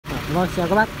Vâng, chào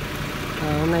các bác.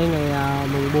 Hôm nay ngày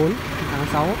mùng 4 tháng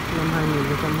 6 năm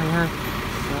 2022.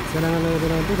 Xe đang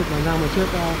lên tiếp tục bàn giao một chiếc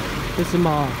TCM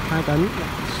 2 tấn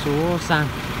số sàn.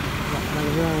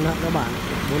 Đang các bạn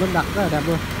 4 lớp đặc rất là đẹp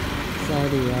luôn. Xe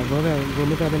thì vừa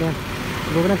mới về bên em.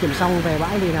 Vừa mới đang kiểm xong về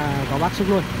bãi thì là có bác xúc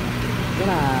luôn. Rất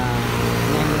là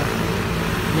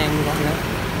nhanh gọi đấy.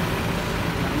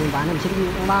 Mình bán em chiếc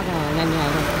các bác nhanh như này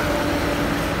thôi.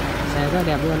 Xe rất là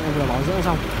đẹp luôn, em vừa bảo dưỡng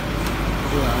xong.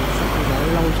 Rửa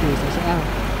giấy lau chùi sạch sẽ,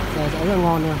 xe sẽ rất là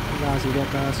ngon nha. Giờ chỉ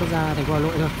được xuất ra thành phố Hà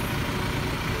Nội thôi.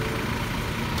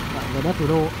 Về đất thủ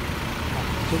đô.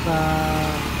 Chúc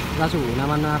gia chủ làm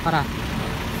ăn phát đạt.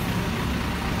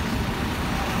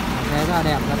 Xe rất là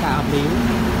đẹp, giá cả hợp lý.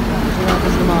 Chiếc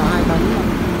TCM 2 tấn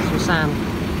số sàn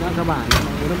các bạn,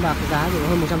 với đất bạc giá chỉ có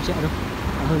hơn 100 triệu thôi,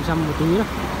 hơn 100 một tí thôi.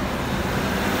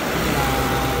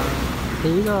 Tí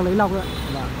cho lấy lọc đấy.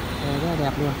 Rất là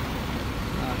đẹp luôn.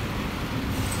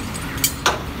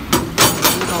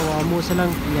 Cầu mua xe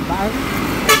nâng Nhật bãi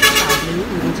tạo lý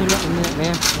những chất lượng như với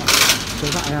em. Số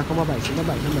điện thoại 037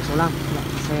 937 5765.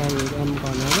 Xe thì em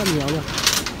còn rất nhiều luôn.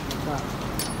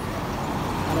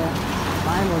 Đây,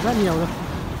 bãi em còn rất nhiều luôn.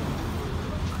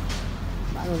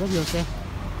 Bãi còn rất nhiều xe.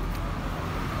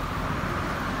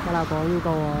 Các nào có nhu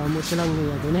cầu mua xe nâng thì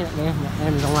đến hệ với em.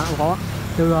 Em dòng nào cũng có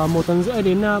từ 1,5 tấn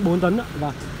đến 4 tấn đó.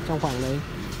 Và trong khoảng đấy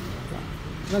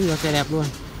rất nhiều xe đẹp luôn.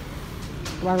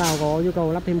 Các bác nào có nhu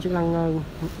cầu lắp thêm chức năng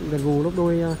gật gù lốp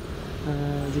đôi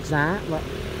dịch giá vậy,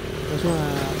 nói chung là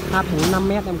hát 4-5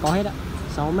 m em có hết ạ,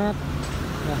 6 m.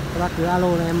 Các bác cứ alo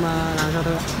là em làm cho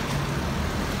thôi ạ.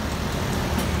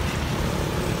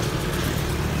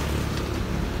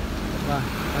 Rồi,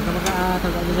 các bác đã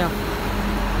theo dõi video.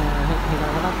 Hẹn gặp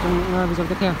các bác trong những video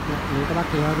tiếp theo. Nếu các bác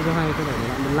thấy video hay tôi để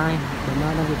lại một like,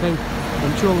 đăng ký kênh,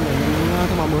 bấm chuông để nhận những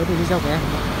thông báo mới từ video của em.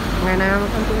 Ngày nào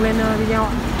em cũng lên video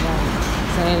ạ.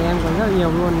 Xe thì em còn rất là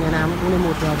nhiều luôn, ngày nào cũng lên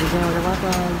một video cho các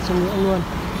bác xem ngưỡng luôn.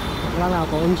 Các bác nào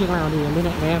có ứng chiếc nào thì liên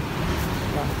hệ với em.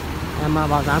 Em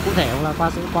bảo giá cụ thể hoặc là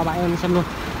qua bãi em xem luôn.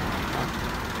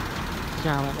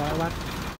 Chào các bác.